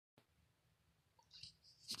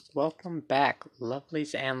Welcome back,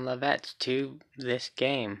 lovelies and lovettes, to this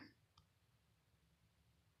game.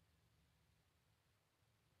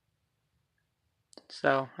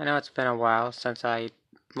 So, I know it's been a while since I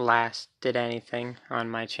last did anything on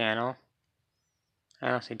my channel. I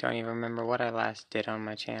honestly don't even remember what I last did on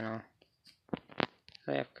my channel.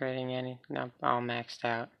 Was I upgrading any? No, all maxed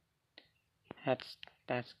out. That's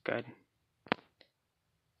good.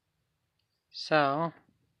 So,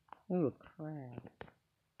 ooh, crap.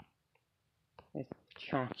 This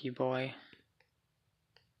chunky boy.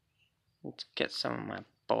 Let's get some of my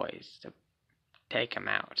boys to take him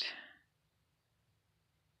out.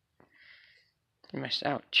 You must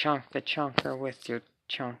out-chunk the chunker with your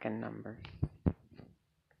chunkin' numbers.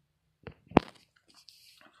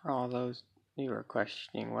 For all those who are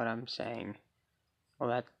questioning what I'm saying,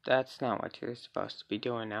 well, that's not what you're supposed to be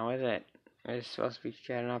doing now, is it? You're supposed to be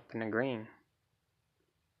shutting up in the green.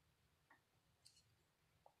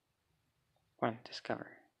 Come on, discover.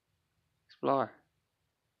 Explore.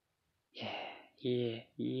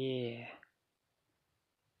 Yeah.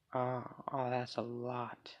 Oh, that's a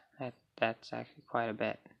lot. That's actually quite a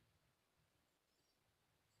bit.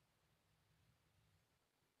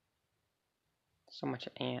 So much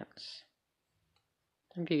ants.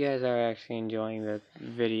 Hope you guys are actually enjoying the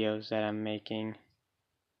videos that I'm making.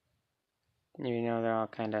 Even though they're all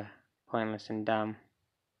kind of pointless and dumb.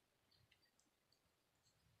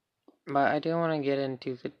 But I do want to get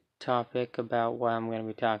into the topic about what I'm going to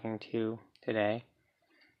be talking to today.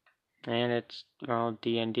 And it's, well,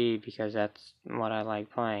 D&D, because that's what I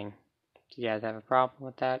like playing. If you guys have a problem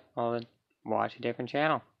with that, well, then watch a different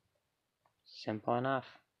channel. Simple enough.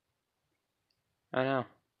 Oh no,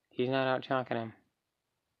 he's not out chunking him.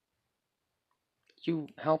 You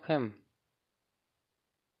help him.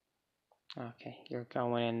 Okay, you're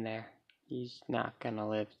going in there. He's not gonna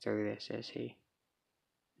live through this, is he?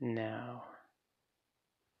 No.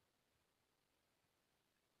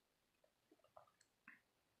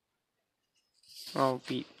 Well,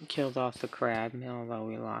 we killed off the crab, although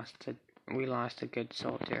we lost a good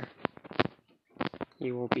soldier.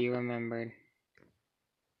 He will be remembered.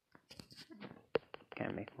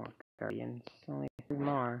 Can't make more guardians. Only 3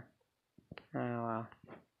 more. Oh well.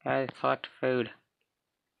 Gotta collect food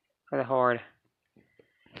for the horde.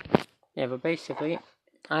 Yeah, but basically,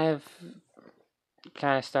 I've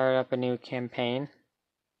kind of started up a new campaign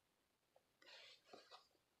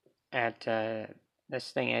at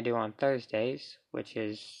this thing I do on Thursdays, which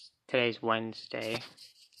is today's Wednesday.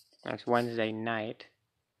 It's Wednesday night.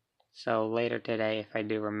 So later today, if I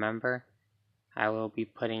do remember, I will be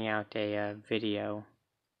putting out a video.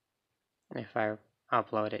 If I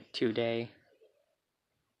upload it today,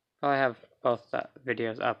 I'll have both the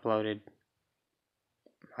videos uploaded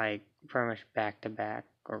like pretty much back to back,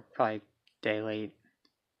 or probably day late.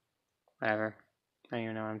 Whatever. I don't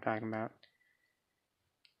even know what I'm talking about.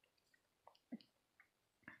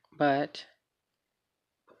 But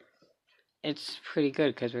it's pretty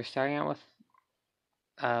good because we're starting out with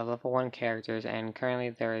level 1 characters, and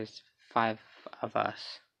currently there is 5 of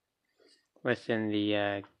us within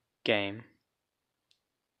the game.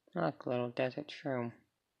 Look, little desert shroom.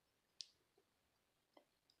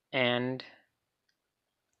 And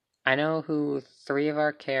I know who 3 of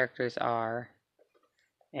our characters are,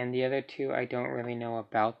 and the other 2 I don't really know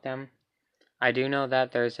about them. I do know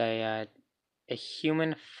that there's a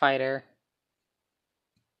human fighter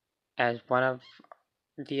as one of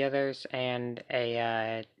the others, and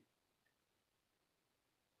I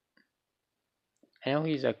know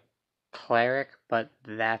he's a cleric, but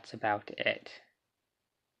that's about it.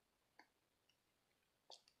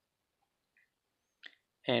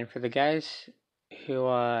 And for the guys who,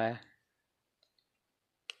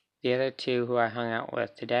 the other 2 who I hung out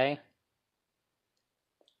with today,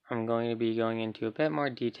 I'm going to be going into a bit more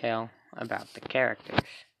detail about the characters.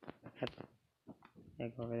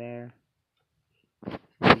 Go over there.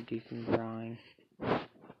 Do some drawing.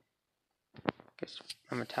 Because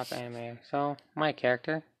I'm a top animator. So, my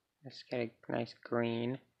character, let's get a nice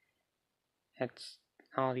green.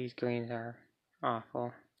 All these greens are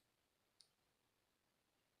awful.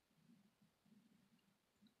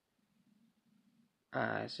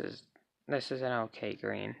 This is an okay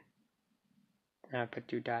green. I'll put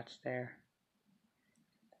 2 dots there.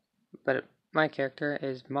 But my character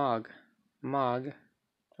is Mog. Mog.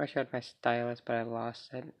 I wish I had my stylus, but I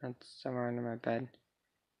lost it. It's somewhere under my bed.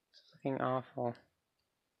 It's looking awful.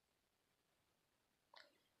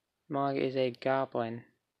 Mog is a goblin.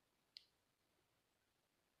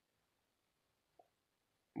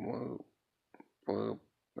 Whoop, whoop.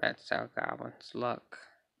 That's how goblins look.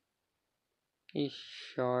 He's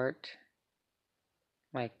short.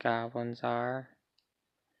 like goblins are.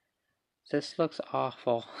 This looks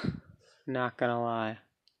awful. Not gonna lie.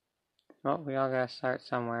 Well, we all gotta start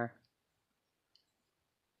somewhere.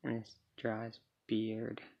 And draw his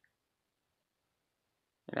beard.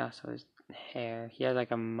 And also his hair. He has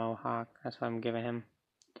like a mohawk. That's what I'm giving him.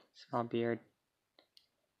 Small beard.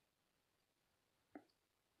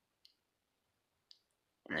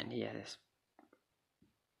 And he has his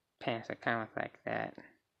pants that kind of look like that.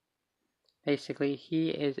 Basically, he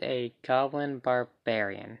is a goblin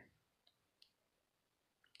barbarian.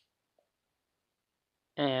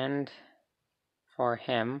 And for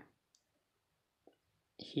him,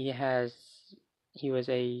 he was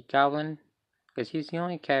a goblin, because he's the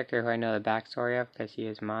only character who I know the backstory of, because he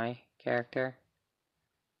is my character.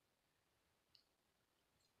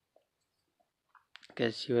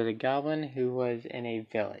 Because he was a goblin who was in a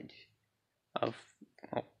village of,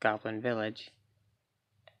 well, Goblin Village,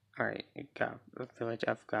 or a village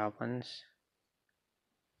of goblins.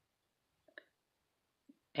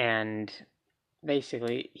 And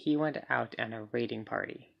basically, he went out on a raiding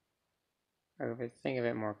party. Or if I think of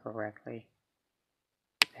it more correctly,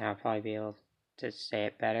 then I'll probably be able to say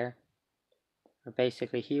it better. But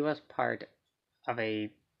basically, he was part of a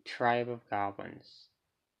tribe of goblins.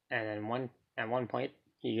 And then at one point,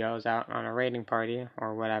 he goes out on a raiding party,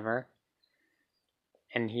 or whatever,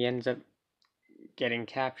 and he ends up getting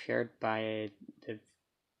captured by the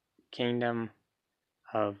kingdom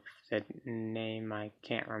of the name I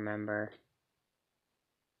can't remember.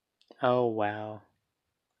 Oh well.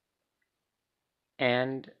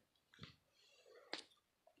 And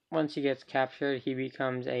once he gets captured, he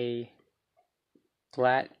becomes like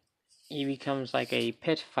a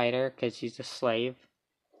pit fighter, because he's a slave,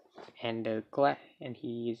 and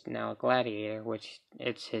he's now a gladiator, which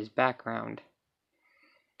it's his background.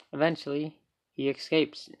 Eventually, he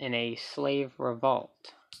escapes in a slave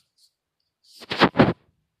revolt.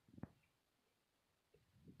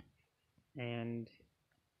 And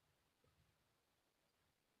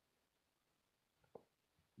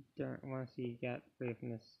once he got free from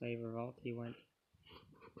the slave revolt, he went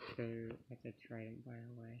to, that's a trident, by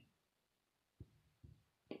the way.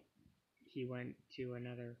 He went to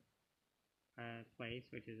another place,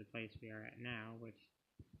 which is the place we are at now, which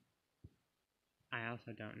I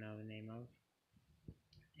also don't know the name of.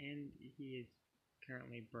 And he is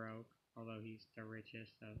currently broke, although he's the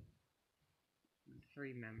richest of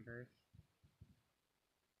 3 members.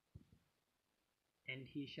 And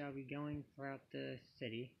he shall be going throughout the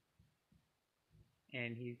city,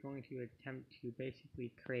 and he's going to attempt to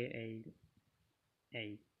basically create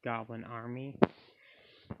a goblin army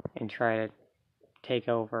and try to take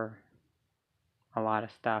over a lot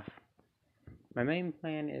of stuff. My main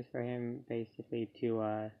plan is for him basically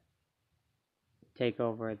to take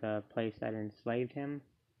over the place that enslaved him,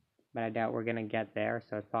 but I doubt we're gonna get there,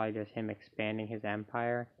 so it's probably just him expanding his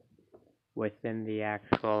empire within the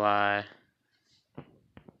actual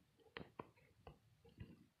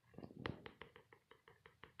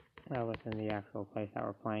place that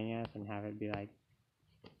we're playing as, and have it be like,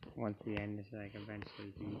 once the end is like,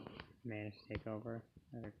 eventually he managed to take over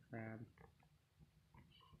another crab,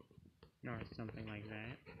 or something like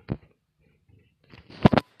that.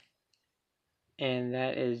 And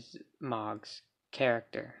that is Mog's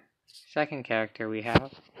character. Second character we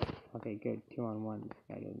have, okay, good, 2 on 1, this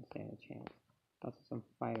guy didn't stand a chance. Also some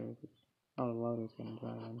fighters, oh, the loader's gonna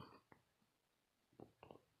drive in.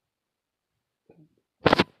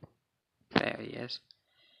 There he is.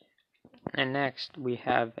 And next we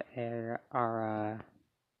have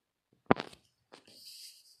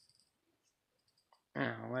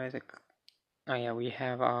what is it? Oh yeah, we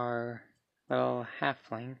have our little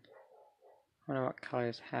halfling. I wonder what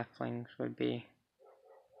colors halflings would be.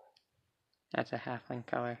 That's a halfling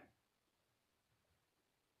color.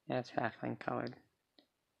 That's halfling colored.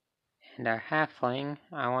 And our halfling,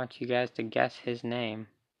 I want you guys to guess his name.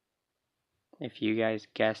 If you guys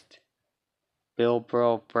guessed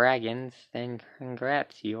Bilbo Braggins, then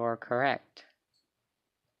congrats, you are correct.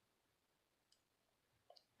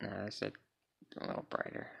 Now that's a little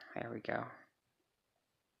brighter. There we go.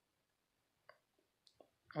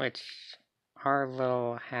 Which, our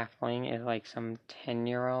little halfling is like some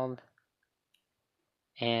 10-year-old,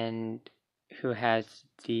 and who has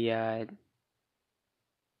the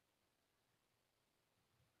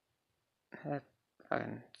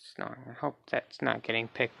fucking snoring. I hope that's not getting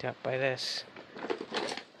picked up by this.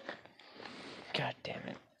 God damn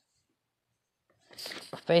it.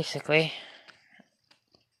 Basically,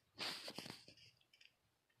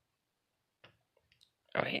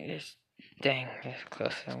 wait, this dang, this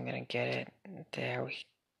closer I'm gonna get it. There we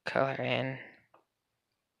color in.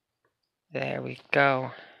 There we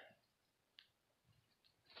go.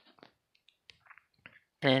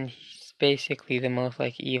 And he's basically the most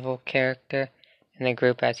like evil character in the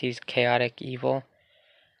group, as he's chaotic evil.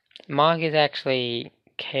 Mog is actually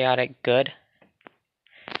chaotic good,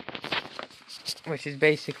 which is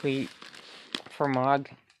basically, for Mog,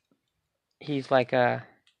 he's like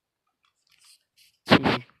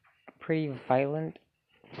he's pretty violent,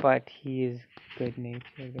 but he is good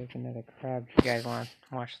natured. There's another crab if you guys want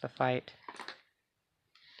to watch the fight.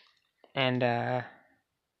 And yeah,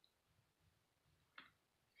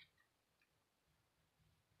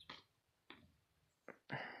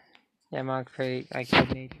 Mog's pretty like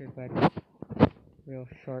good natured, but real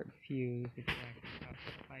short fuse if you actually watch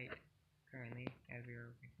the fight currently, as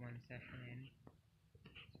we're one session in.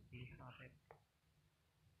 We hop it.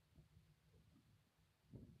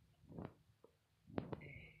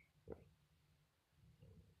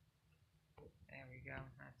 There we go.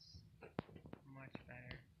 That's much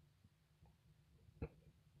better.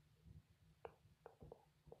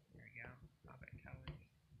 There we go. Hop it colors.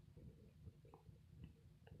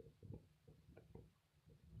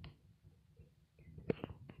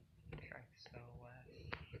 Strike so less.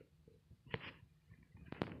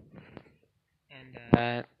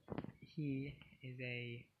 And he is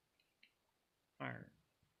our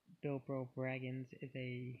Bilbo Baggins is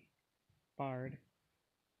a bard,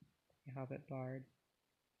 a hobbit bard,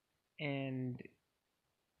 and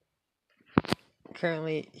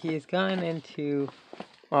currently he has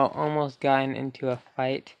almost gotten into a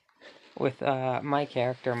fight with my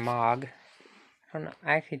character Mog. I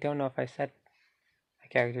actually don't know if I said my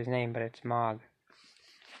character's name, but it's Mog.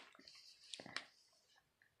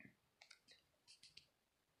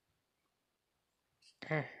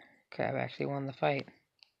 Crab actually won the fight.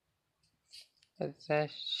 It's a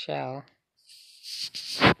shell.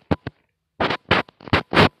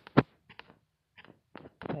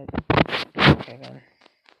 Okay then.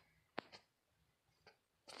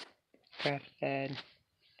 Crab's dead.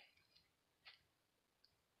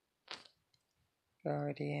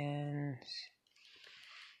 Guardians.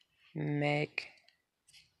 Make.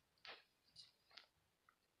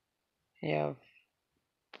 You have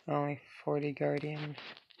only 40 guardians.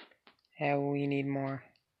 Yeah, we need more.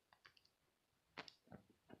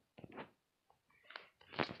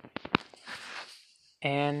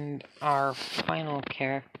 And our final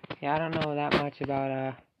character. Yeah, I don't know that much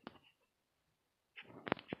about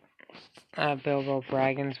Bilbo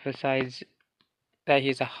Baggins besides that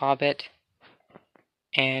he's a hobbit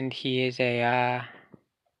and he is a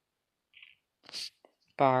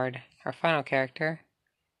bard. Our final character,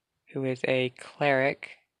 who is a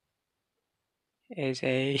cleric, is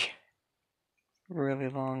a really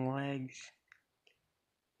long legs.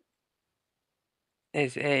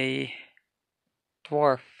 Is a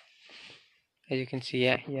dwarf. As you can see,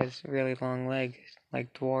 yeah, he has really long legs,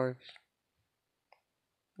 like dwarves.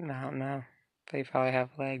 I don't know. They probably have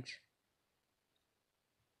legs.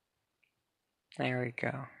 There we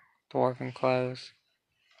go. Dwarven clothes.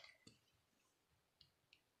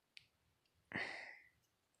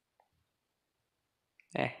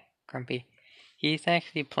 Grumpy. He's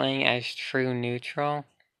actually playing as true neutral,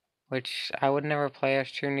 which I would never play as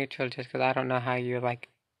true neutral just because I don't know how you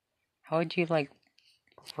how would you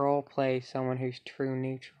role play someone who's true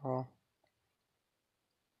neutral?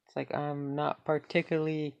 It's like I'm not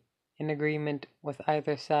particularly in agreement with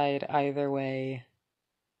either side, either way.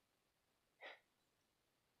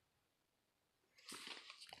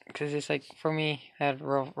 Because it's like, for me, that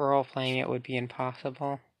role playing it would be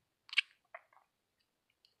impossible.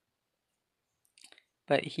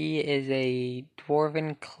 But he is a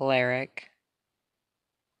dwarven cleric.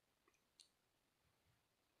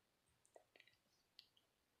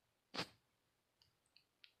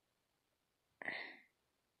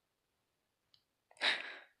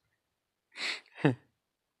 I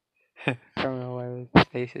don't know why his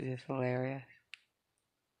face is just hilarious.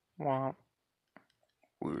 Womp.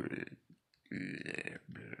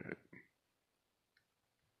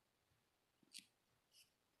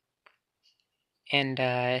 And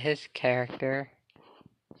his character,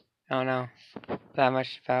 I don't know that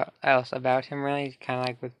much else about him really. He's kind of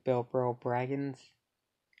like with Bilbo Baggins.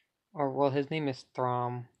 Or, well, his name is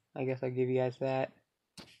Throm. I guess I'll give you guys that.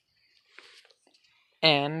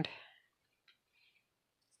 And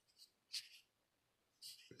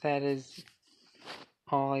that is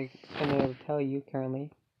all I'm able to tell you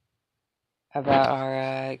currently about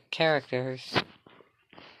our characters.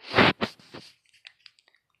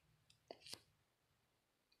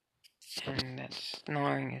 And that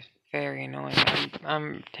snoring is very annoying.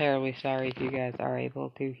 I'm terribly sorry if you guys are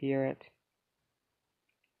able to hear it.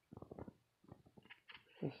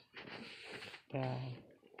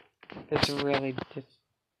 It's really just,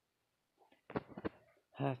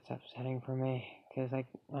 that's upsetting for me, because I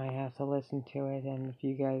have to listen to it, and if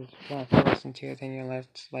you guys want to listen to it, then you're less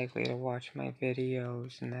likely to watch my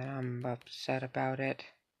videos, and then I'm upset about it.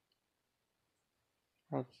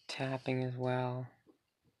 Or tapping as well.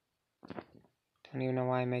 Don't even know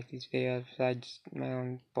why I make these videos, besides my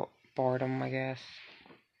own boredom, I guess.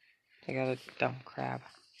 I got a dumb crap.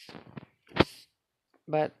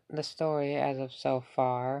 But the story, as of so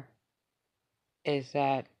far, is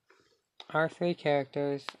that our 3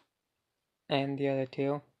 characters and the other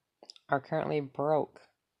 2 are currently broke.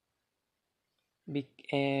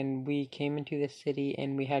 And we came into the city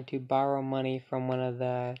and we had to borrow money from one of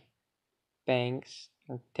the banks,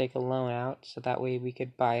 or take a loan out, so that way we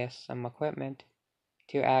could buy us some equipment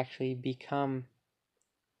to actually become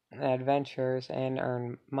adventurers and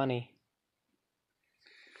earn money.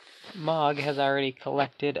 Mog has already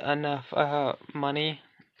collected enough money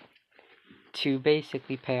to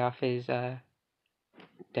basically pay off his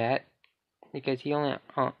debt, because he only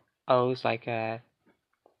owes like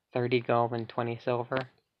 30 gold and 20 silver,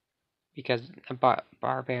 because a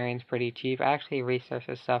barbarian's pretty cheap. I actually researched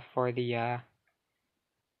the stuff for the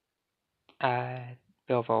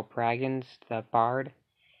Bilbo Baggins, the bard,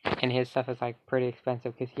 and his stuff is like pretty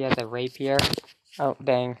expensive because he has a rapier. Oh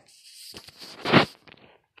dang!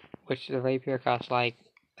 Which the rapier costs like,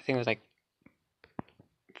 I think it was like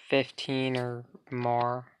 15 or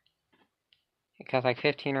more. It costs like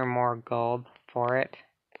 15 or more gold for it.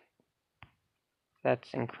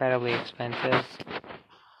 That's incredibly expensive,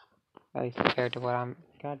 at least compared to what I'm.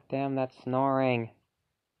 God damn, that's snoring.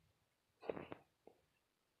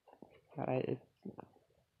 God,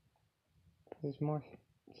 there's more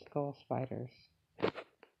skull spiders.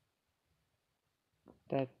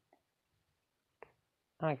 That.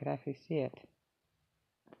 Oh, I could actually see it.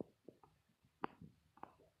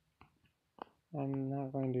 I'm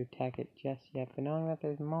not going to attack it just yet, but knowing that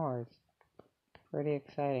there's more is pretty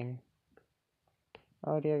exciting.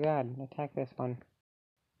 Oh dear God, attack this one.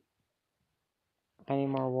 I need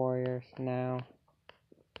more warriors now.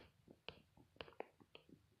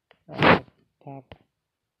 Tap.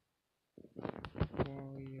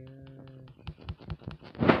 Warriors.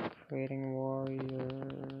 Creating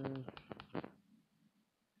warriors.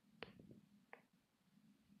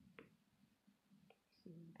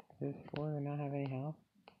 Does this warrior not have any health?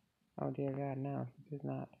 Oh dear God, no, he does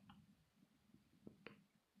not.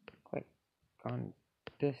 Click on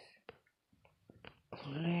this.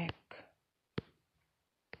 Click.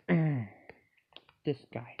 This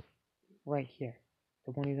guy. Right here.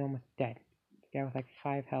 The one who's almost dead. The guy with like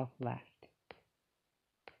 5 health left.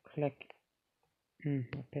 Click. You're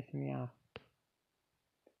pissing me off.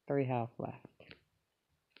 3 health left.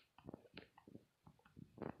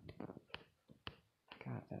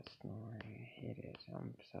 God, that's snoring. It is.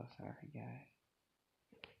 I'm so sorry, guys.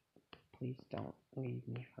 Please don't leave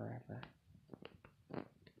me forever.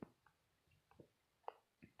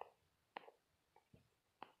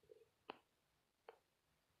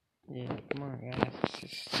 Yeah, come on, guys. It's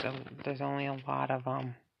just so, there's only a lot of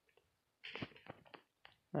them.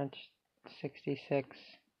 That's 66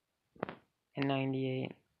 and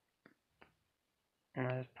 98. And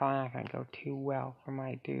that's probably not gonna go too well for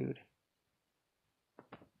my dude.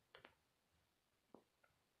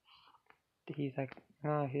 He's like,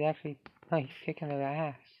 no, he's actually, no, he's kicking their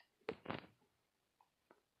ass.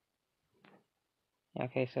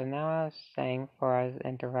 Okay, so now I was saying, before I was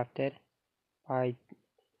interrupted by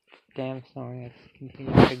damn snoring that's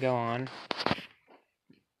continuing to go on,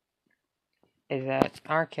 is that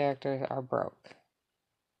our characters are broke.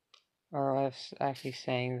 Or I was actually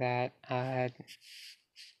saying that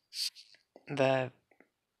the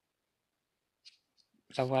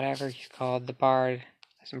whatever he's called, the bard,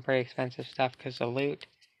 has some pretty expensive stuff, because the loot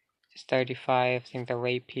is 35. I think the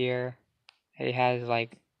rapier, he has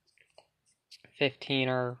like 15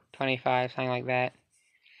 or 25, something like that.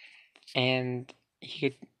 And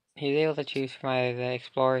he's able to choose from either the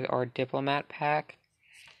Explorers or Diplomat pack.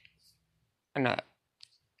 Or no,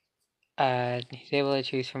 he's able to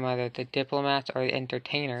choose from either the Diplomats or the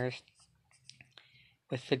Entertainers.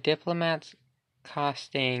 With the Diplomats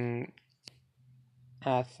costing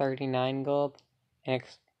 39 gold, and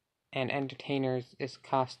Entertainers is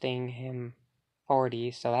costing him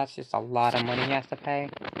 40, so that's just a lot of money he has to pay.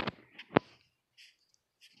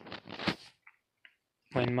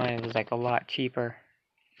 When mine was like a lot cheaper.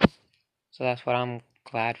 So that's what I'm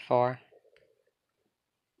glad for.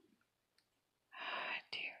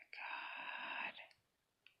 Dear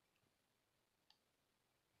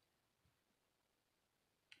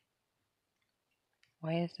God.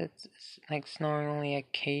 Why is it like snoring only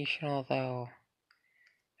occasional though?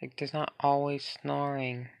 Like there's not always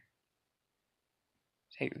snoring.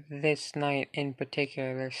 Like this night in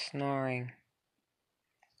particular, there's snoring.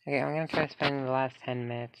 Okay, I'm gonna try to spend the last 10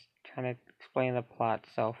 minutes trying to explain the plot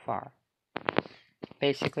so far.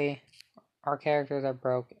 Basically, our characters are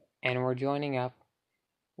broke, and we're joining up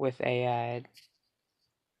with a, I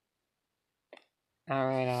don't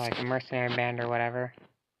really know, like a mercenary band or whatever.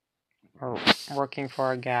 We're working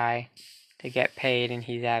for a guy to get paid, and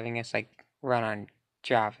he's having us, like, run on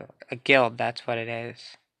jobs. A guild, that's what it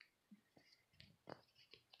is.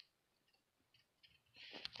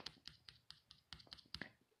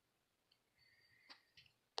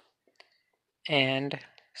 And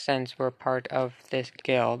since we're part of this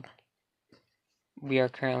guild, we are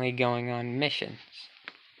currently going on missions.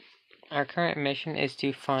 Our current mission is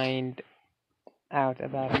to find out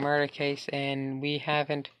about a murder case, and we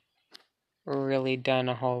haven't really done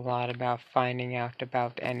a whole lot about finding out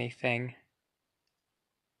about anything.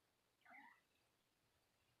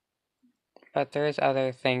 But there's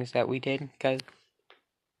other things that we did, because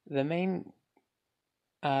the main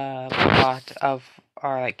plot of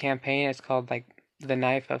our campaign is called the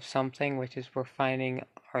knife of something, which is we're finding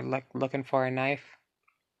or looking for a knife.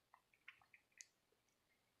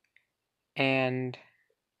 And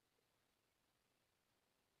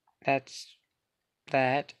that's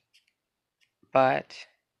that. But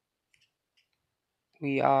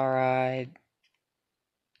we are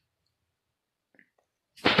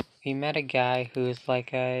we met a guy who's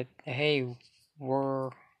like hey, we're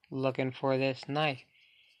looking for this knife.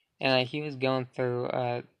 And he was going through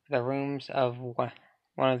the rooms of one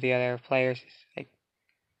of the other players,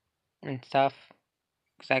 and stuff,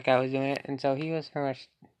 because that guy was doing it, and so he was pretty much,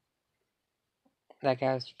 that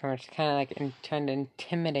guy was pretty much kind of trying to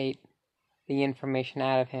intimidate the information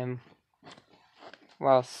out of him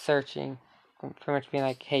while searching, pretty much being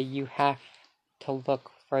like, hey, you have to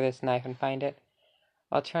look for this knife and find it,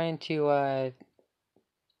 while trying to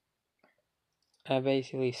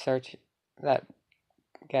basically search that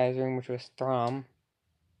guy's room, which was Throm,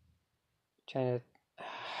 trying to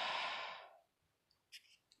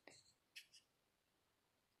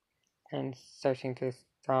and searching through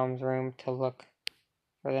Throm's room to look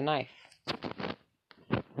for the knife.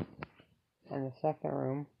 And the second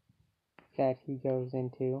room that he goes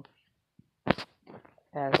into,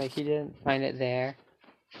 as he didn't find it there,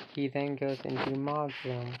 he then goes into Mog's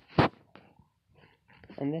room.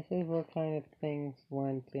 And this is where kind of things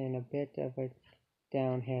went in a bit of a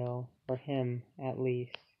downhill, for him at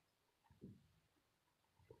least.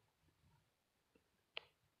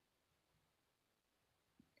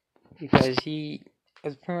 Because he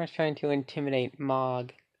was pretty much trying to intimidate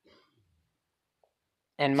Mog.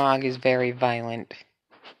 And Mog is very violent.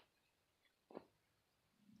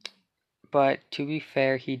 But to be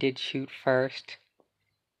fair, he did shoot first,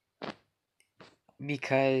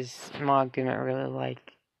 because Mog didn't really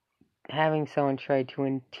like having someone try to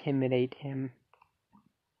intimidate him.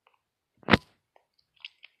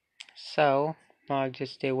 So, Mog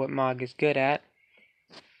just did what Mog is good at,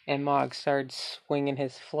 and Mog started swinging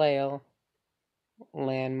his flail,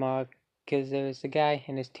 land Mog, because there was a guy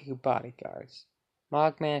and his 2 bodyguards.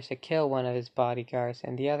 Mog managed to kill one of his bodyguards,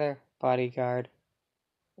 and the other bodyguard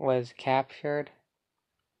was captured,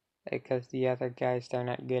 because the other guys, they're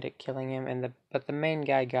not good at killing him, but the main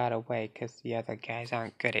guy got away, because the other guys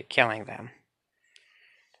aren't good at killing them.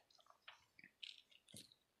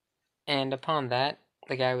 And upon that,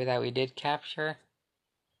 the guy that we did capture,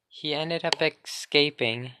 he ended up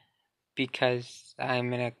escaping, because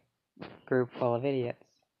I'm in a group full of idiots.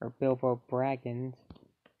 Or Bilbo Baggins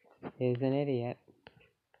is an idiot.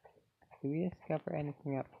 Do we discover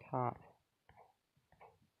anything up top?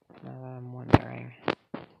 Now that I'm wondering.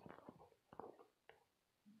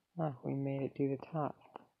 Oh, we made it to the top.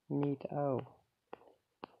 Neat-o.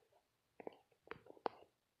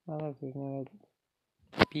 Oh, look, there's another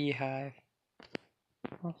beehive.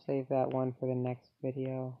 I'll save that one for the next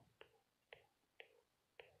video.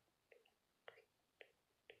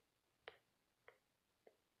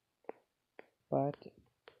 But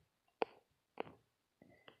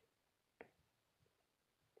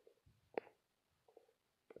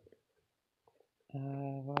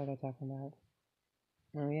what was I talking about?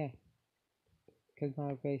 Oh yeah, because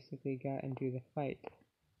Mog basically got into the fight.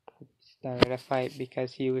 Started a fight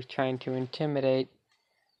because he was trying to intimidate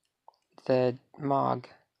the Mog.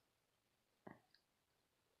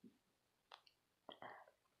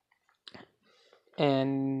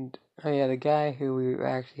 And oh yeah, the guy who we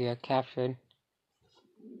actually captured,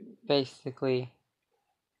 basically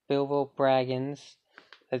Bilbo Baggins,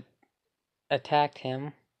 attacked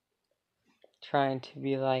him, trying to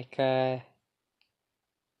be like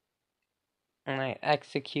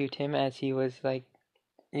execute him as he was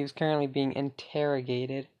currently being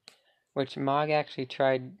interrogated, which Mog actually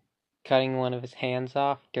tried cutting one of his hands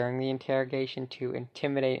off during the interrogation to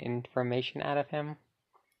intimidate information out of him.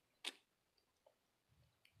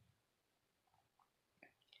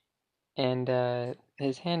 And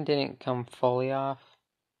his hand didn't come fully off.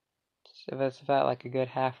 It was about like a good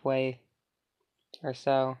halfway or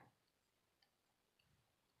so.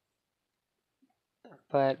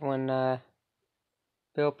 But when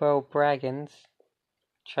Bilbo Baggins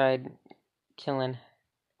tried killing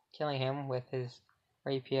him with his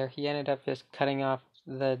rapier, he ended up just cutting off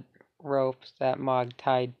the ropes that Mog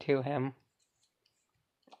tied to him,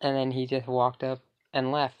 and then he just walked up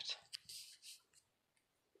and left.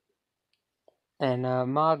 And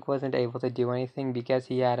Mog wasn't able to do anything because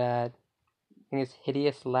he had this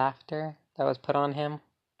hideous laughter that was put on him.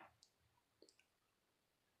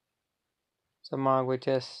 So Mog was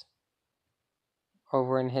just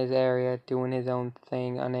over in his area doing his own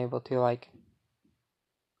thing, unable to let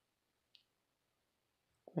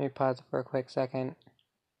me pause it for a quick second.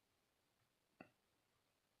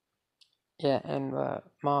 Yeah, and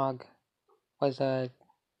Mog was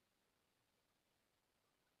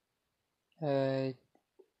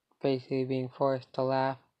basically being forced to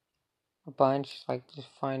laugh a bunch, just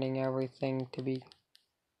finding everything to be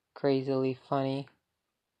crazily funny.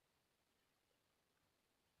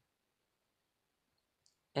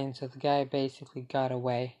 And so the guy basically got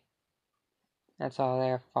away. That's all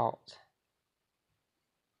their fault.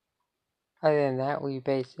 Other than that, we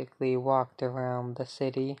basically walked around the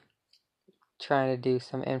city trying to do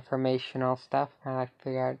some informational stuff, and I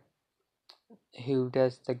figure out who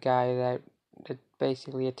does the guy that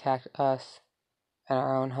basically attacked us at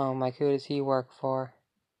our own home. Who does he work for?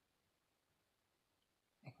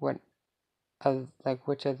 Which of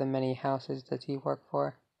the many houses does he work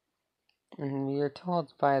for? And we were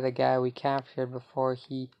told by the guy we captured before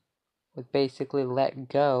he was basically let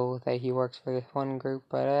go that he works for this one group,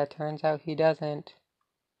 but it turns out he doesn't.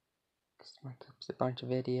 Because my group's a bunch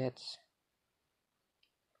of idiots.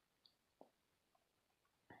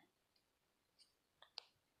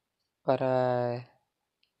 But,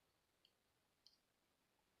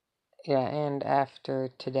 yeah, and after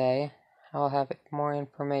today, I'll have more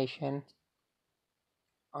information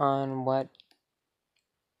on what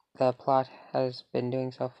the plot has been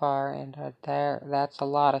doing so far, and that's a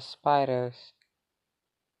lot of spiders.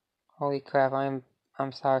 Holy crap, I'm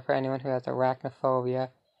sorry for anyone who has arachnophobia.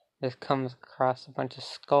 This comes across a bunch of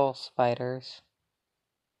skull spiders.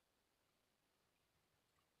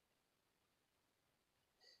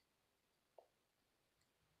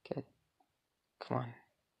 Good. Come on.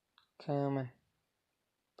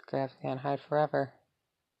 The crabs can't hide forever.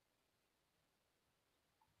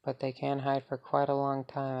 But they can hide for quite a long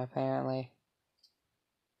time, apparently.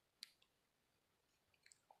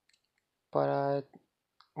 But,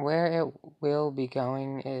 where it will be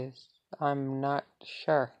going is, I'm not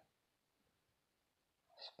sure.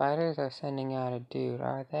 Spiders are sending out a dude,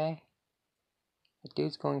 are they? The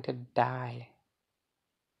dude's going to die.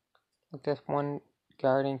 This one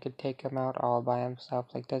guardian could take him out all by himself,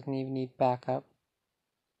 doesn't even need backup.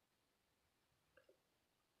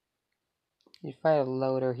 If you fight a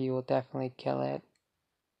loader, he will definitely kill it.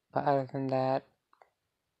 But other than that,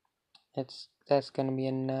 that's gonna be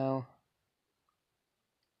a no.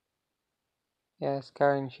 Yeah, this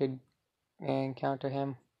guardian should encounter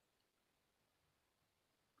him.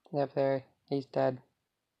 Yep, there, he's dead.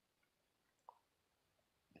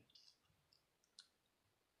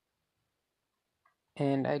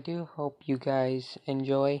 And I do hope you guys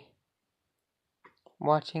enjoy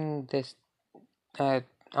watching this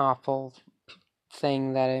awful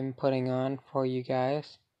thing that I'm putting on for you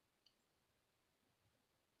guys.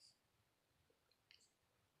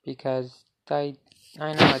 Because I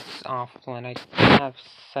know it's awful and I have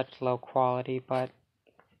such low quality, but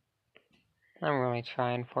I'm really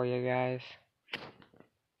trying for you guys.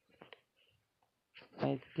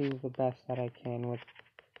 I do the best that I can with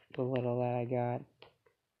the little that I got.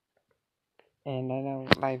 And I know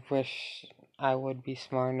I wish I would be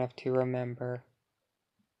smart enough to remember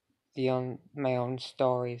my own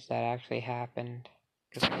stories that actually happened.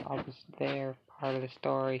 Because I was there, part of the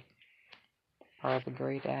story, part of the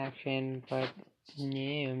great action, but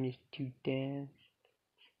yeah, I'm just too dumb.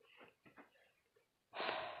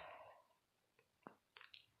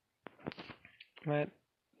 But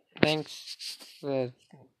thanks for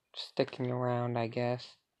sticking around, I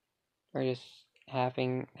guess. Or just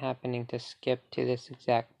happening to skip to this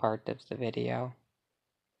exact part of the video.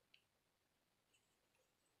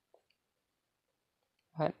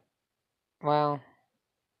 well,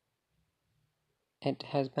 it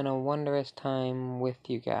has been a wondrous time with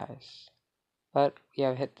you guys. But we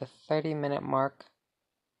have hit the 30-minute mark.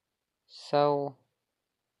 So,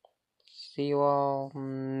 see you all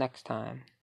next time.